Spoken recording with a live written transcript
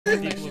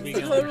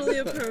Totally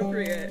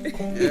appropriate.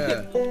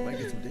 Yeah, might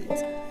get some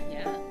dates.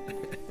 Yeah.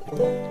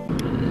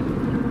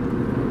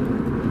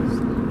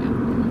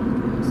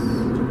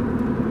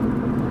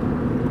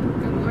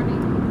 Good morning.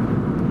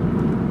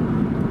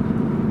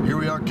 Here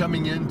we are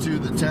coming into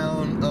the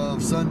town of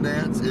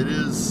Sundance. It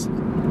is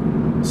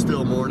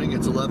still morning.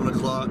 It's 11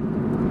 o'clock.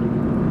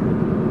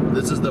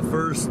 This is the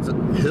first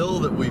hill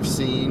that we've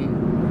seen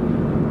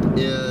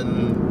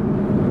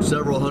in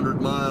several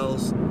hundred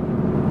miles.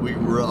 We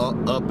were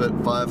up at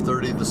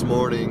 5:30 this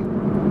morning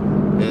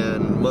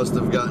and must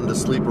have gotten to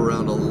sleep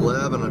around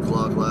 11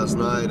 o'clock last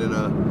night in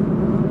a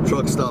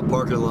truck stop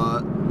parking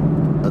lot.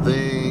 I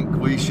think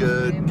we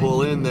should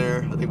pull in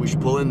there. That's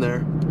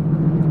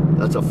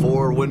a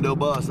 4-window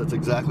bus. That's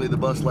exactly the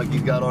bus like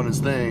he's got on his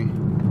thing.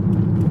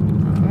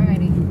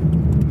 Alrighty.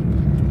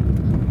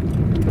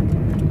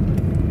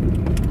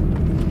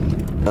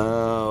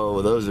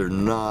 Oh, those are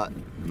not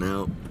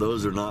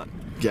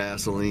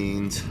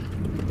gasolines.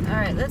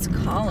 Alright, let's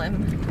call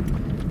him.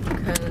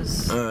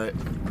 Because Alright.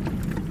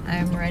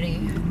 I'm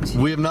ready to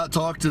We have not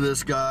talked to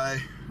this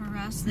guy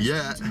harass this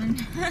yet. gentleman.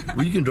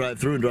 Well, you can drive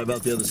through and drive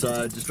out the other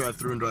side. Just drive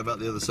through and drive out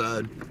the other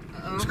side.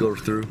 Uh-oh. Just go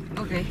through.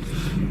 Okay.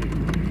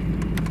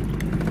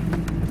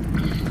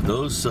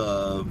 Those,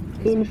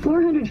 In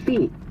 400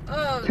 feet,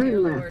 Oh, turn dear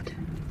left. Lord.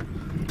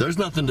 there's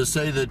nothing to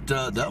say that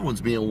that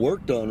one's being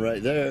worked on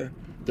right there.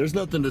 There's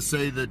nothing to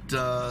say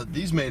that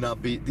these may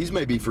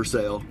be for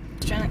sale.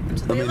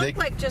 They look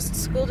like just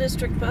school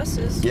district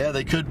buses. Yeah,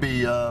 they could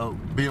be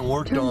being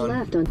worked Turn on.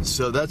 left on.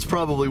 So that's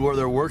probably where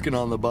they're working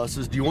on the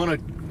buses. Do you want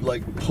to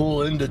like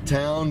pull into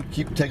town,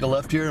 take a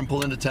left here and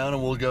pull into town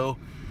and we'll go?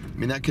 I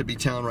mean, that could be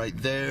town right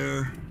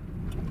there.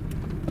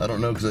 I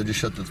don't know because I just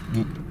shut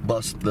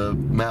the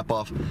map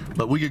off.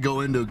 But we could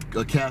go into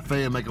a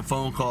cafe and make a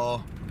phone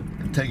call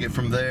and take it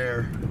from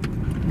there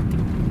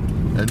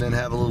and then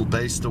have a little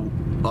base to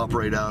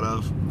operate out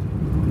of.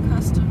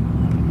 Custom.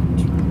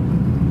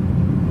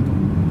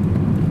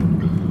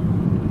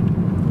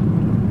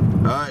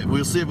 All right,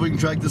 we'll see if we can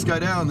track this guy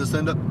down. This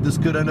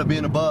could end up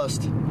being a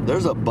bust.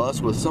 There's a bus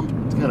with some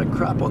kind of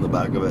crap on the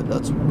back of it.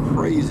 That's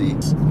crazy.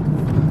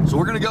 So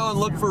we're gonna go and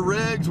look for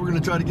rigs. We're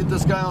gonna try to get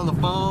this guy on the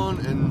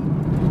phone,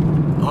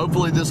 and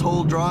hopefully this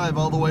whole drive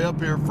all the way up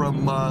here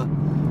from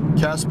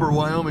Casper,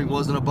 Wyoming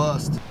wasn't a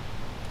bust.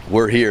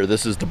 We're here.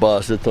 This is the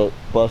bus. It's a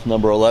bus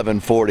number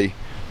 1140,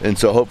 and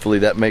so hopefully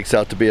that makes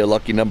out to be a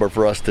lucky number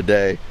for us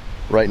today.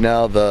 Right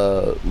now,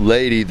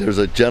 there's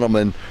a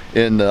gentleman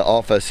in the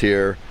office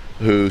here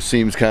who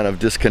seems kind of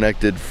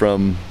disconnected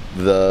from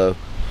the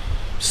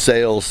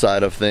sales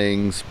side of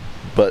things,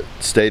 but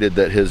stated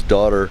that his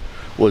daughter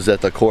was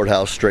at the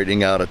courthouse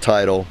straightening out a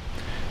title,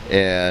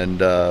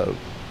 and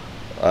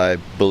I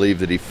believe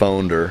that he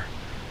phoned her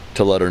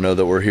to let her know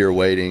that we're here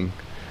waiting.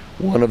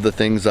 One of the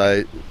things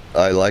I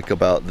like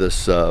about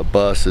this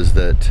bus is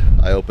that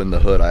I opened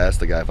the hood. I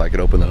asked the guy if I could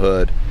open the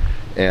hood,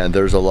 and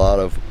there's a lot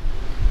of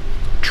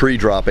tree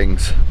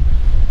droppings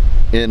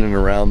in and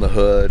around the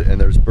hood, and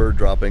there's bird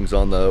droppings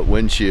on the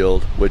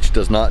windshield, which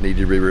does not need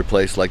to be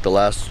replaced like the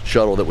last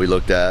shuttle that we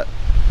looked at.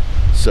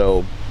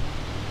 So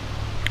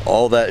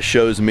all that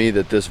shows me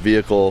that this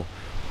vehicle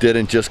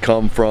didn't just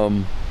come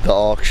from the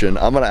auction.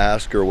 I'm gonna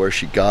ask her where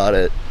she got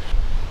it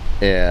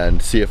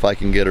and see if I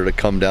can get her to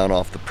come down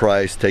off the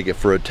price, take it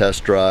for a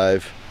test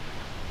drive,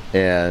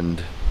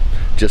 and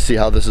just see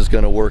how this is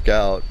gonna work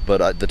out.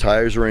 But the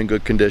tires are in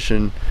good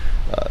condition.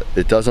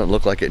 It doesn't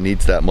look like it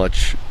needs that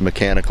much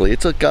mechanically.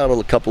 It's got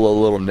a couple of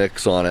little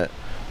nicks on it,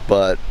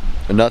 but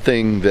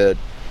nothing that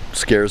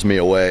scares me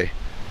away.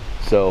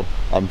 So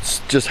I'm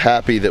just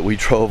happy that we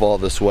drove all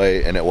this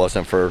way and it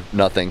wasn't for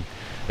nothing.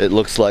 It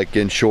looks like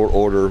in short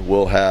order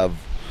we'll have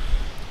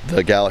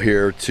the gal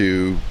here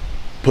to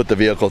put the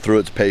vehicle through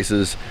its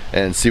paces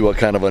and see what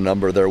kind of a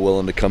number they're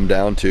willing to come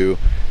down to.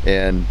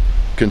 And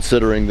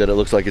considering that it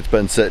looks like it's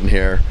been sitting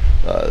here,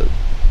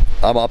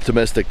 I'm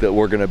optimistic that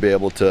we're going to be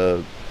able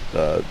to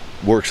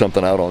work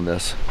something out on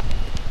this.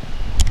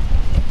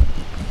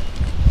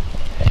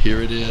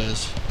 Here it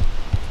is.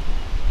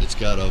 It's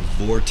got a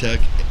POTEK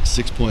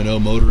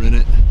 6.0 motor in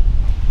it.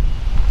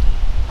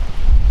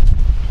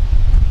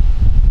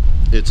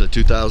 It's a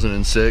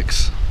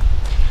 2006.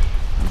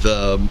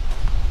 The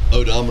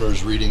odometer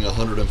is reading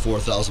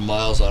 104,000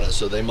 miles on it,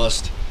 so the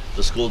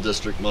school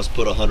district must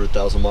put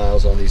 100,000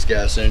 miles on these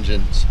gas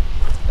engines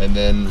and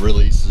then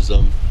releases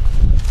them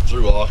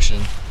through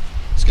auction.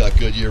 It's got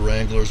Goodyear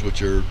Wranglers,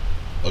 which are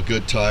a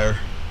good tire,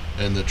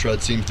 and the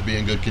tread seems to be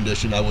in good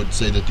condition. I would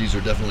say that these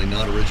are definitely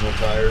not original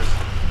tires.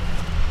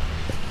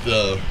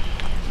 The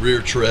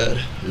rear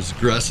tread is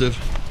aggressive,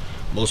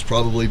 most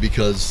probably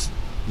because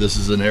this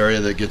is an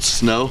area that gets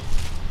snow.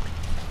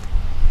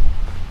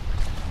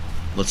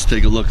 Let's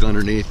take a look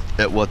underneath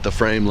at what the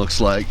frame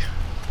looks like.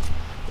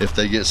 If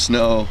they get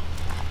snow,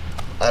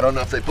 I don't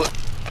know if they put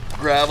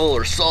gravel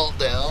or salt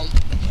down.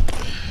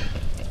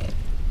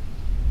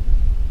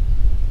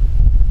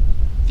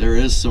 There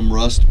is some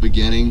rust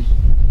beginning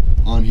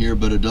on here,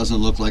 but it doesn't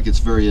look like it's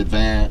very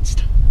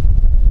advanced.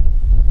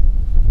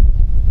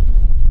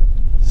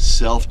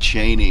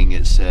 self-chaining,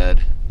 it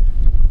said.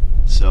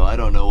 So I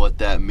don't know what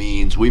that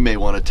means. We may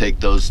want to take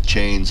those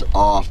chains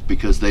off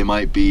because they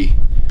might be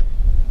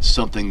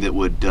something that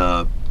would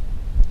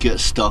get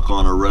stuck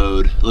on a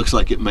road. Looks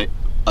like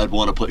I'd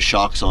want to put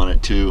shocks on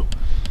it too.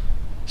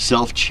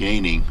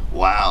 Self-chaining.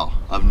 Wow,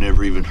 I've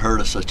never even heard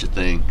of such a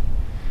thing.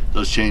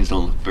 Those chains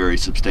don't look very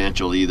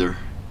substantial either.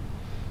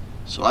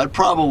 So I'd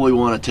probably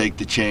want to take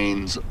the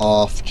chains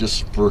off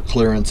just for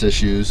clearance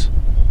issues.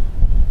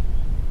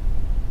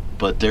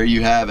 But there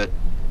you have it.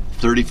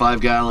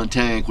 35-gallon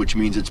tank, which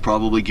means it's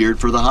probably geared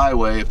for the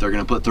highway. If they're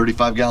going to put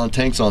 35-gallon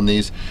tanks on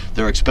these,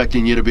 they're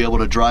expecting you to be able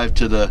to drive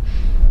to the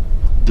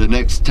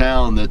next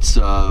town that's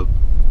an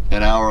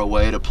hour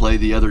away to play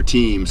the other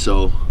team.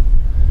 So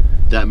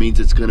that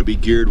means it's going to be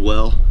geared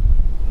well.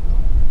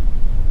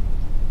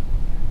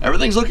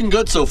 Everything's looking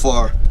good so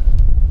far.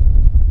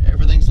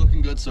 Everything's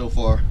looking good so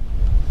far.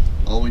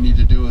 All we need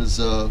to do is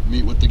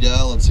meet with the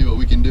gal and see what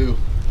we can do.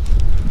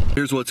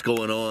 Here's what's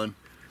going on.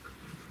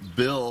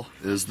 Bill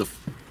is the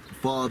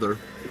father.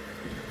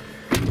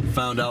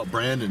 Found out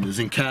Brandon is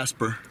in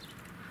Casper.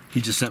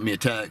 He just sent me a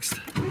text.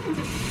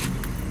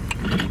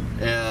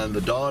 And the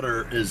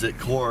daughter is at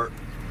Corp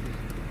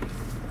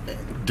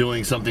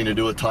doing something to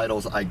do with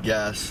titles, I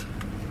guess.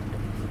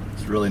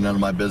 It's really none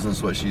of my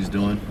business what she's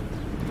doing.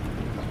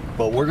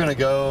 But we're gonna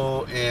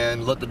go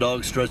and let the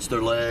dogs stretch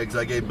their legs.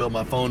 I gave Bill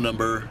my phone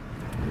number.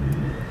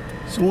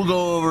 So we'll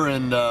go over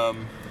and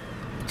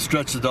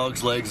stretch the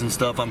dog's legs and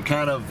stuff. I'm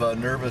kind of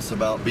nervous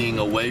about being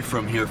away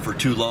from here for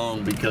too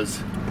long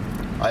because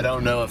I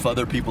don't know if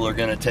other people are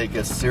gonna take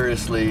us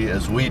seriously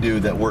as we do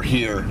that we're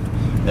here.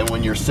 And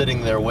when you're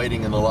sitting there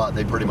waiting in the lot,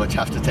 they pretty much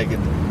have to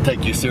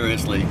take you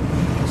seriously.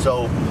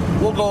 So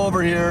we'll go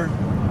over here,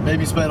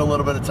 maybe spend a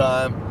little bit of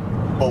time,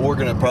 but we're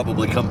gonna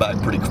probably come back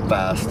pretty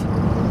fast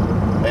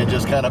and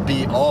just kind of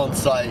be on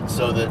site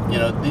so that, you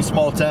know, these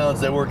small towns,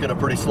 they work at a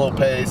pretty slow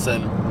pace,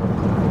 and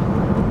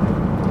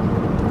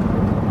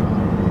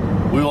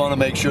we want to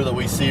make sure that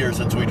we see her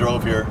since we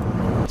drove here.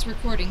 It's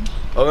recording.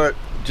 All right,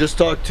 just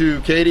talked to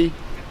Katie.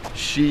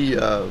 She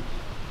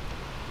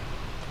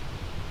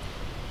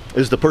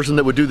is the person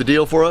that would do the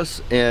deal for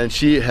us, and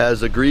she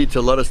has agreed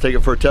to let us take it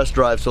for a test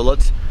drive. So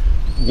let's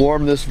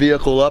warm this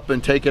vehicle up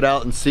and take it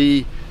out and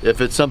see if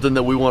it's something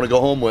that we want to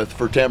go home with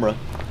for Tamara.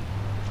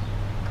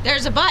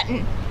 There's a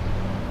button.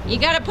 You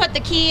gotta put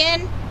the key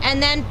in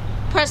and then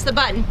press the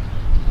button,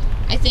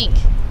 I think.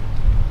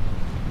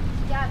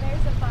 Yeah,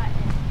 there's a button.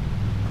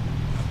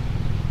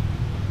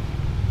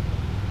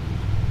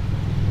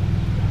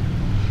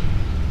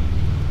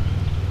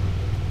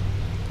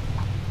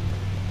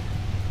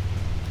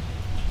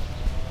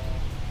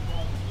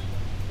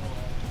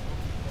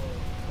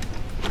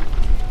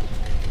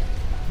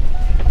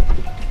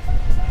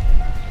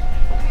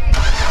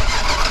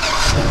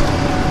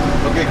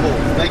 Okay, cool.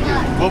 Thank you.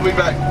 We'll be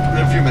back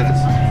in a few minutes.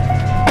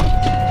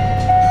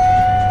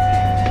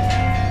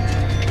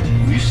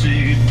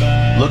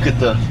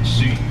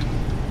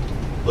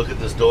 Look at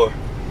this door.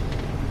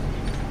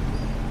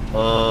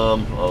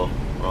 Oh,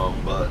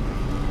 wrong button.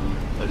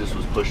 I just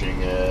was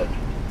pushing it.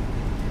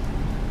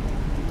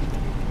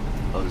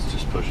 I was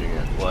just pushing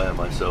it. Why am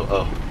I so,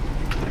 oh.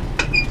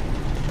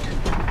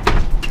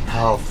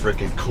 How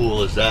freaking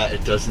cool is that?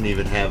 It doesn't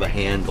even have a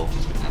handle.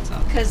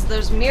 Because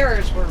those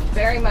mirrors were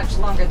very much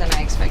longer than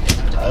I expected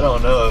them to be. I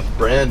don't know if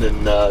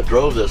Brandon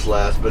drove this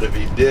last, but if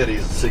he did,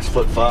 he's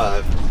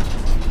 6'5",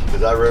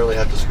 because I rarely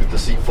have to scoot the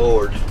seat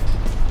forward.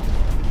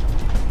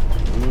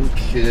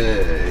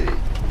 Okay.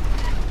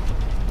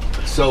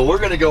 So we're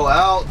gonna go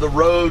out the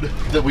road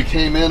that we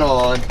came in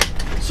on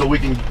so we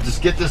can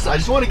just get this. I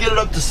just want to get it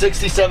up to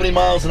 60, 70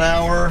 miles an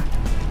hour.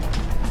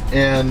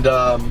 And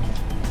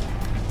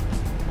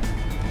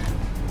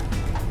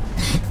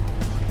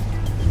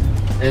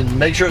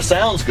make sure it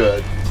sounds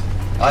good.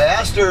 I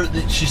asked her,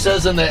 she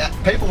says in the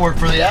paperwork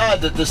for the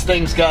ad that this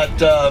thing's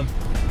got a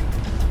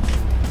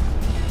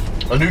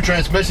new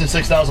transmission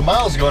 6,000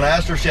 miles ago, and I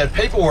asked her if she had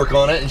paperwork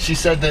on it, and she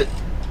said that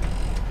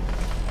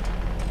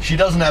she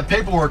doesn't have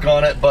paperwork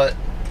on it, but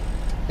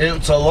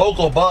it's a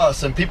local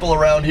bus and people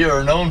around here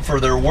are known for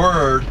their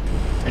word.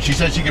 And she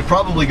said she could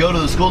probably go to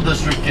the school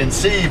district and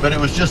see, but it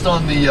was just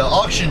on the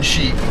auction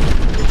sheet.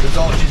 That's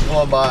all she's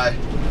going by.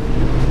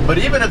 But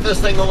even if this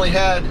thing only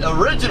had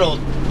original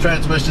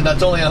transmission,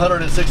 that's only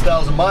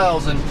 106,000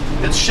 miles and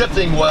it's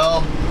shifting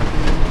well.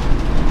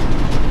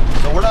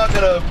 So we're not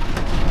gonna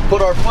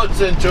put our foots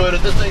into it.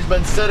 If this thing's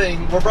been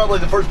sitting, we're probably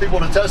the first people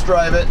to test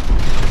drive it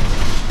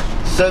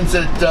since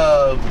it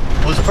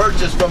was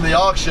purchased from the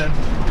auction.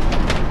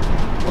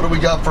 What do we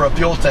got for a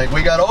fuel tank?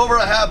 We got over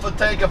a half a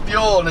tank of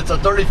fuel, and it's a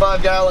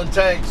 35-gallon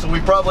tank, so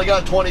we probably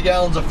got 20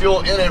 gallons of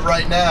fuel in it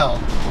right now.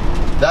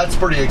 That's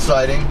pretty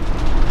exciting.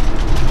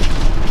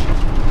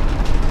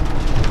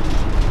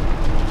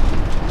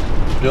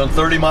 Doing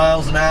 30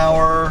 miles an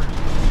hour.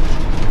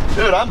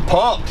 Dude, I'm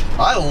pumped.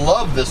 I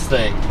love this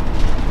thing.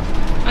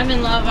 I'm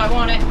in love. I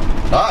want it.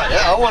 Ah,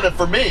 yeah, I want it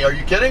for me. Are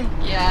you kidding?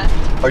 Yeah.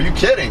 Are you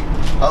kidding?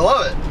 I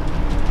love it.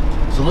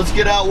 So let's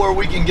get out where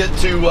we can get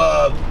to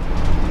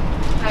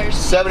higher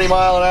speed.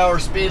 70-mile-an-hour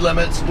speed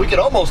limits. We could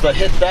almost have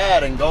hit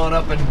that and gone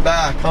up and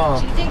back,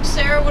 huh? Do you think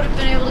Sarah would have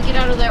been able to get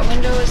out of that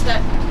window?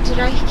 Did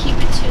I keep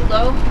it too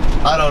low?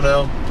 I don't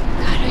know.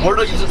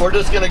 God, We're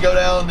just gonna go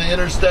down the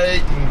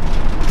interstate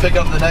and pick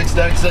up the next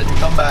exit and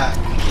come back.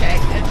 Okay,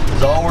 good.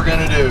 That's all we're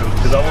gonna do,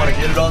 because I want to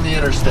get it on the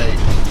interstate.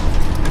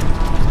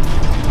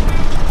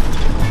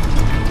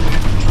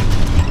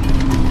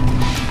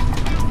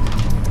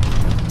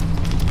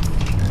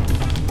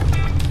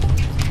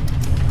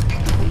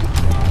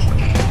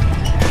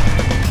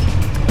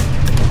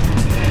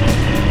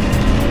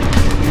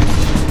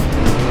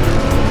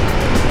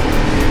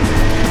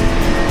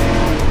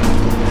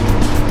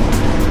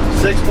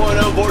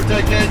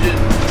 POTEK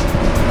engine.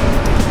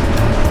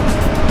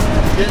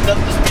 Getting up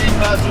to speed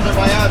faster than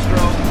my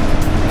Astro.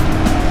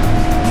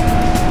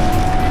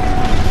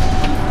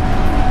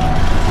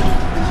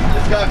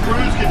 It's got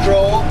cruise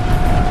control.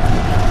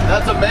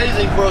 That's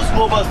amazing for a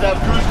school bus to have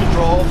cruise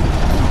control.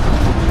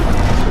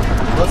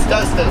 Let's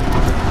test it.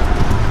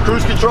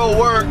 Cruise control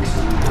works.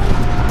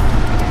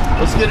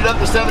 Let's get it up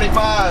to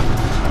 75.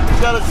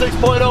 It's got a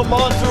 6.0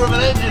 monster of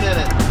an engine in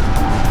it.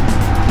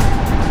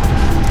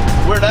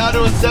 We're now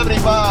doing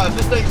 75.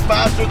 This thing's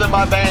faster than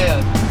my van.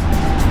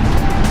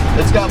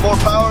 It's got more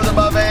power than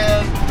my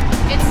van.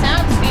 It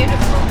sounds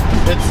beautiful.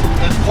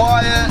 It's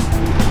quiet.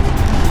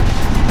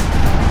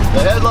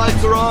 The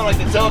headlights are on. I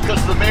can tell because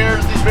of the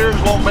mirrors. These mirrors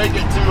won't make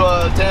it to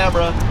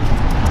Tamara.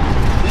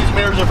 These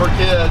mirrors are for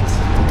kids.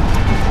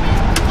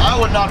 I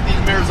would knock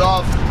these mirrors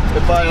off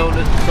if I owned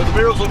it. So the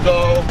mirrors will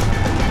go.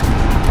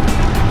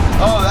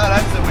 Oh, that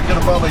exit we could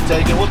have probably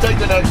taken. We'll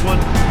take the next one.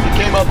 It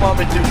came up on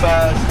me too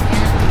fast.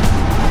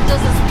 Does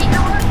the speaker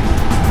work?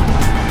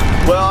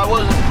 Well, I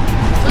wasn't.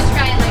 Let's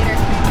try it later.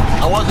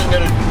 I wasn't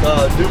gonna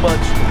do much.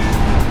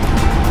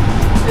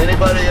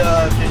 Anybody,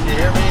 can you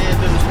hear me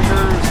through the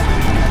speakers?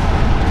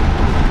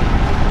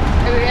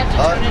 Maybe we have to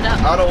turn it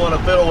up. I don't want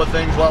to fiddle with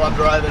things while I'm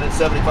driving at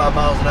 75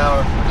 miles an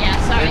hour. Yeah,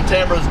 sorry. In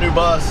Tamara's new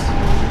bus.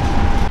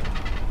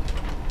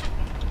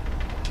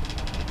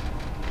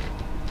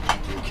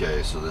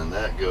 Okay, so then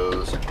that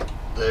goes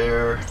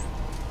there.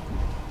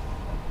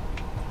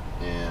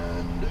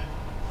 And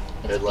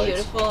it's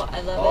headlights beautiful.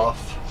 I love off.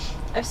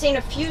 it. I've seen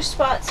a few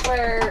spots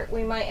where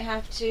we might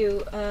have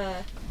to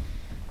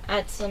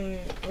add some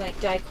like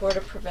Dicor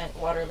to prevent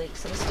water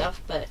leaks and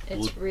stuff, but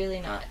it's really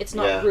not. It's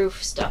not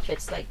roof stuff.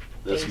 It's like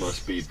this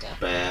must be stuff.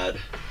 bad.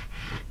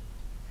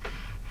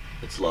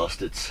 It's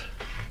lost its.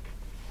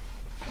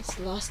 It's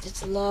lost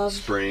its love.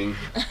 Spring.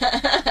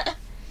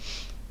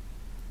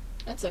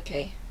 That's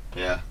okay.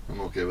 Yeah,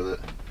 I'm okay with it.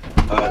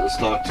 All right, let's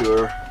talk to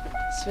her.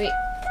 Sweet.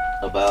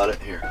 About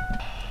it here.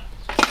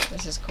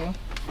 This is cool.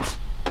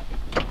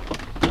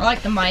 I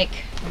like the mic.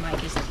 The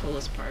mic is the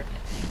coolest part, I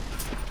think.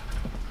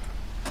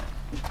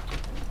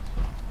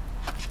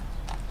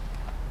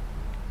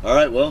 All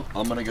right, well,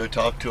 I'm gonna go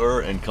talk to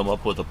her and come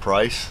up with a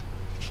price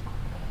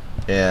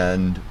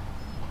and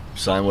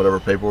sign whatever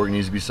paperwork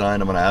needs to be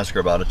signed. I'm gonna ask her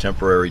about a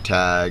temporary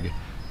tag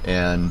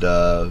and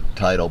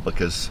title,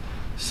 because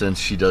since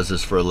she does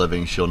this for a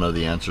living, she'll know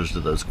the answers to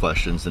those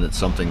questions, and it's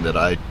something that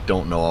I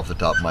don't know off the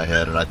top of my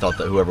head, and I thought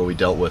that whoever we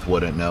dealt with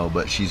wouldn't know,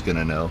 but she's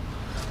gonna know.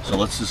 So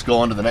let's just go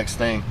on to the next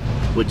thing,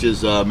 which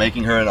is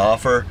making her an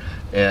offer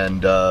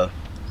and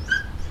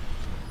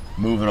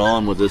moving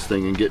on with this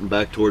thing and getting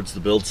back towards the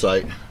build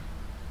site.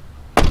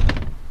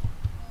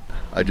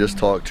 I just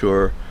talked to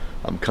her.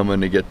 I'm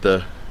coming to get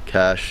the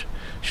cash.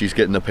 She's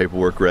getting the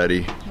paperwork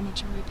ready. How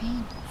much are we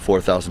paying?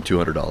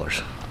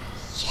 $4,200.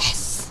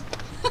 Yes!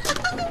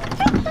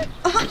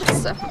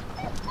 Awesome.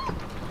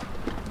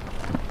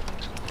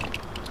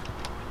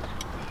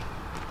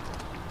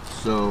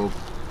 So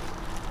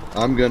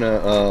I'm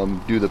gonna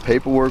do the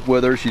paperwork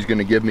with her. She's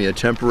gonna give me a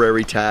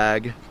temporary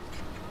tag,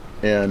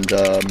 and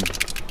I'm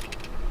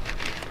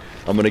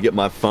gonna get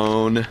my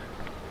phone,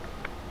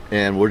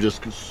 and we'll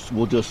just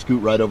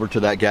scoot right over to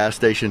that gas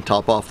station,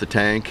 top off the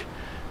tank,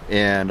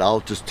 and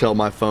I'll just tell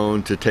my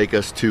phone to take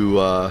us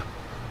to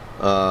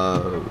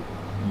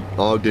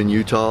Ogden,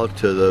 Utah,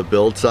 to the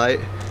build site,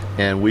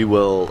 and we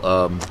will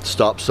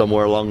stop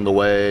somewhere along the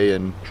way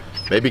and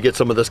maybe get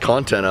some of this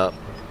content up.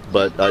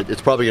 But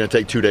it's probably gonna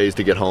take 2 days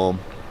to get home.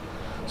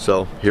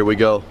 So here we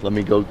go. Let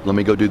me go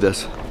do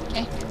this.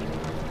 Okay.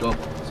 Go,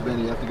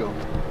 Savannah, you have to go.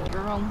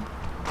 Girl.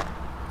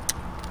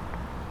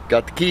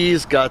 Got the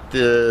keys, got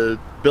the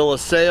bill of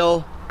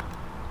sale.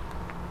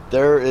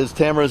 There is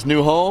Tamara's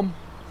new home.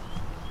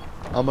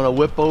 I'm gonna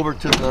whip over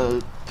to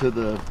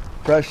the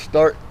Fresh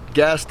Start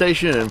gas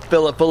station and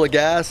fill it full of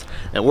gas,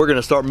 and we're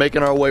gonna start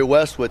making our way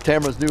west with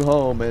Tamara's new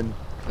home. And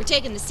we're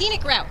taking the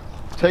scenic route.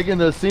 Taking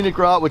the scenic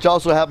route, which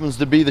also happens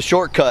to be the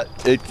shortcut.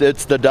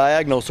 It's the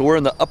diagonal. So we're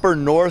in the upper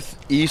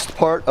northeast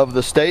part of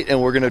the state,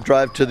 and we're gonna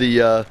drive to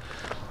the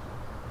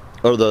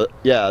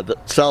the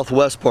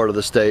southwest part of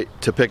the state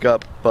to pick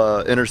up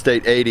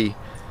Interstate 80.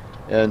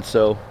 And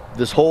so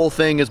this whole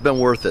thing has been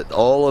worth it.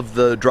 All of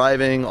the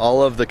driving,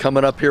 all of the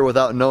coming up here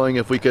without knowing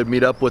if we could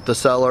meet up with the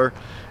seller,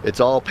 it's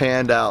all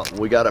panned out.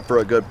 We got it for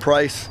a good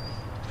price.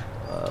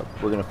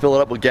 We're gonna fill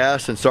it up with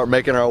gas and start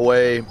making our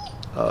way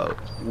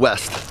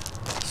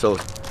west. So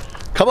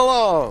come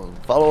along,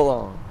 follow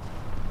along.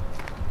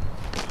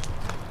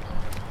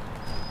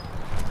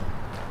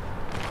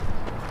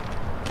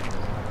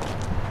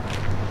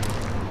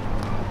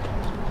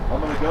 I'm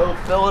gonna go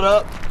fill it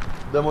up,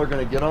 then we're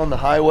gonna get on the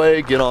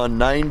highway, get on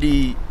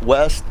 90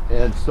 west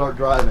and start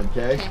driving,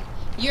 okay?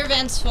 Your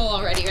vent's full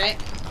already,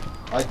 right?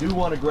 I do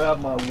want to grab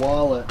my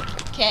wallet.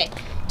 Okay.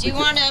 Do you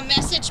want to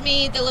message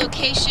me the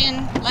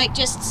location? Like,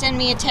 just send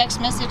me a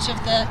text message of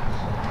the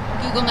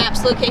Google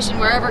Maps location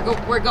wherever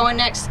we're going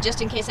next,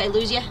 just in case I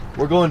lose you.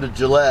 We're going to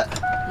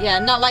Gillette. Yeah,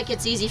 not like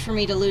it's easy for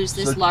me to lose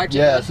this large.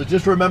 Yeah, so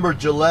just remember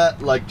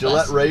Gillette, like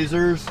Gillette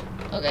razors.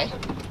 Okay.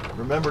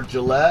 Remember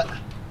Gillette.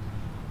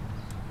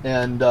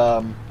 And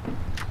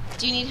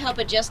do you need help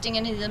adjusting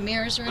any of the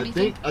mirrors or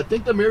anything? I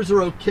think the mirrors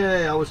are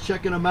okay. I was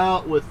checking them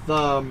out with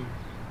because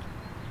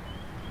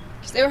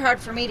they were hard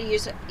for me to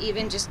use,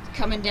 even just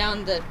coming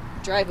down the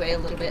driveway a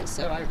little bit,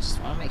 so I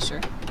just want to make sure.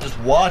 Just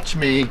watch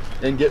me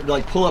and get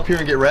pull up here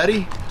and get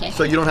ready. Okay.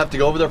 So you don't have to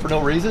go over there for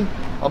no reason.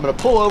 I'm gonna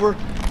pull over,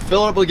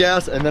 fill it up with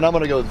gas, and then I'm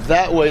gonna go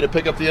that way to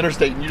pick up the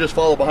interstate, and you just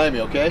follow behind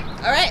me, okay?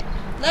 All right,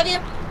 love you.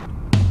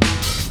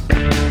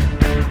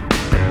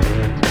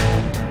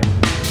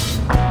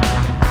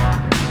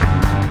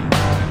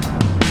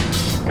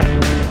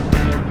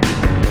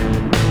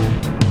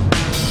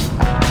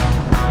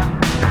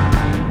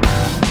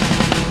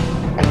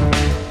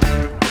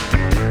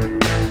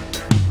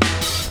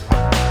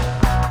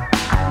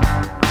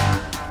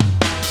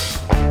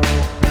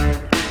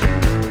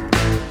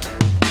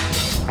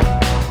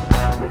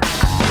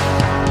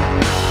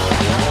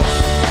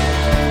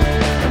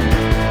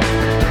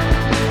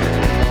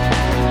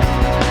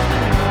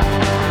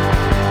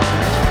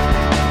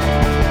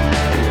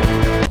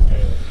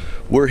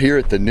 We're here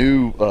at the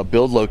new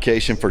build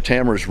location for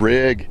Tamara's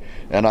rig,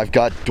 and I've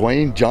got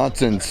Dwayne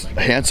Johnson's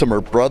handsomer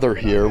brother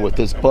here with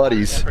his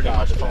buddies,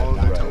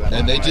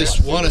 and they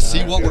just want to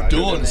see what we're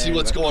doing and see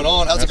what's going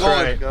on. How's it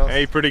going? Right.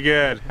 Hey, pretty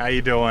good. How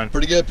you doing?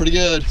 Pretty good, pretty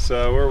good.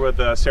 So we're with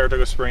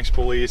Saratoga Springs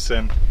Police,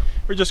 and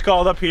we're just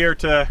called up here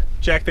to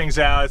check things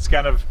out. It's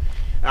kind of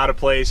out of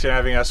place,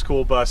 having a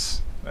school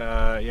bus,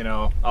 you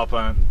know, up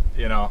on,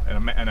 you know,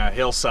 in a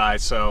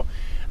hillside. So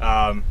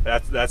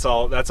that's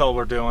all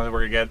we're doing.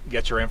 We're gonna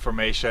get your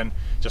information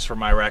just for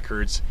my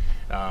records.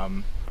 You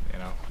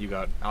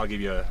know, I'll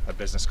give you a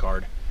business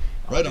card,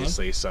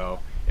 obviously. Right on. So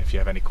if you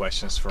have any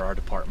questions for our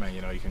department,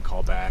 you know, you can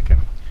call back.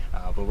 And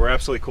but we're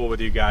absolutely cool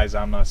with you guys.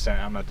 I'm not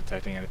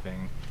detecting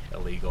anything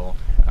illegal.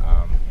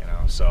 You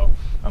know, so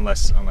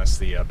unless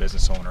the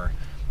business owner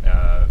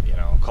you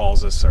know,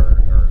 calls us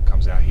or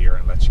comes out here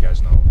and lets you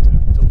guys know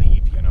to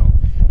leave, you know.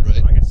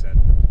 Right. Like I said,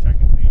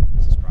 technically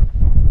this is private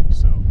property,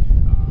 so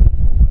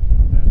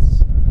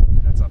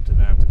that's up to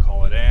them to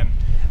call it in.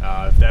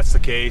 If that's the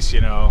case,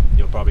 you know,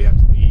 you'll probably have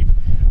to leave.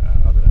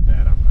 Other than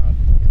that, I'm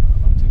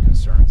not too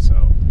concerned. So,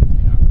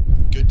 yeah.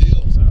 Good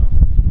deal. So,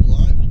 well,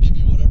 all right, we'll give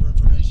you whatever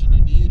information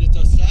you need. It's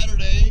a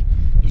Saturday.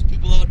 There's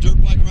people out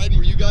dirt bike riding.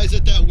 Were you guys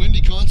at that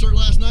windy concert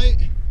last night?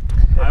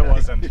 I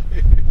wasn't.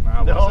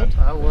 No,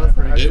 I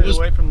wasn't. I stayed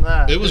away from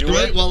that. It was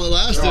great while it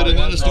lasted, and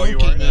then a Oh, storm you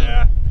came weren't? in.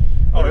 Yeah.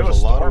 Oh, it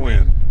was a lot of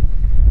wind.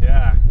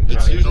 Yeah.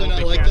 It's Yeah, usually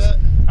not like that.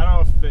 I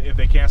don't know if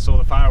they cancel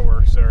the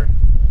fireworks or.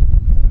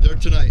 They're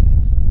tonight.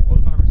 Oh,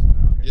 the fireworks.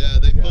 Okay. Yeah,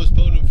 they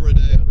postponed them for a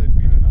day. Yeah, they'd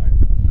be tonight.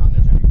 Not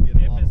necessarily get a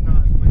If lot it's of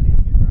not as wind.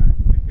 windy, right?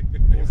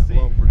 It was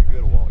blowing pretty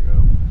good a while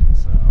ago.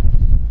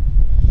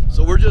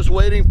 So we're just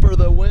waiting for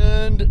the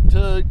wind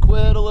to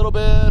quit a little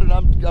bit, and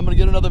I'm gonna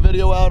get another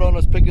video out on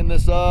us picking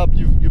this up.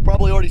 You've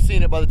probably already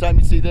seen it by the time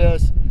you see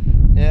this,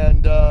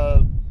 and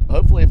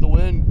hopefully if the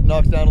wind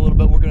knocks down a little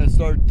bit, we're gonna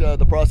start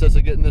the process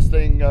of getting this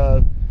thing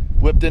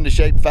whipped into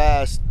shape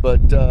fast.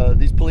 But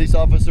these police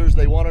officers,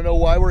 they want to know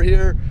why we're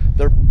here.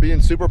 They're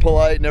being super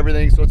polite and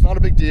everything, so it's not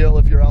a big deal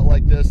if you're out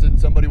like this and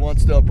somebody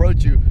wants to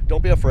approach you.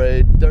 Don't be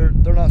afraid. They're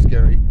not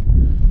scary.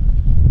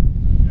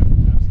 Yep,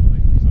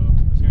 absolutely. So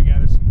I'm just gonna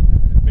gather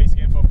some basic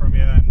info from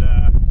you and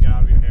get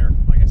out of your hair,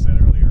 like I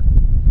said earlier.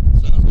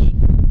 Sounds good.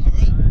 All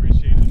right.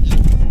 Appreciate it.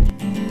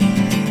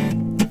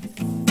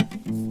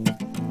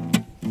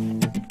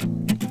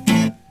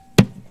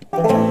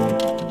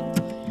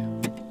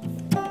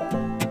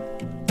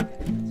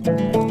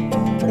 Yeah.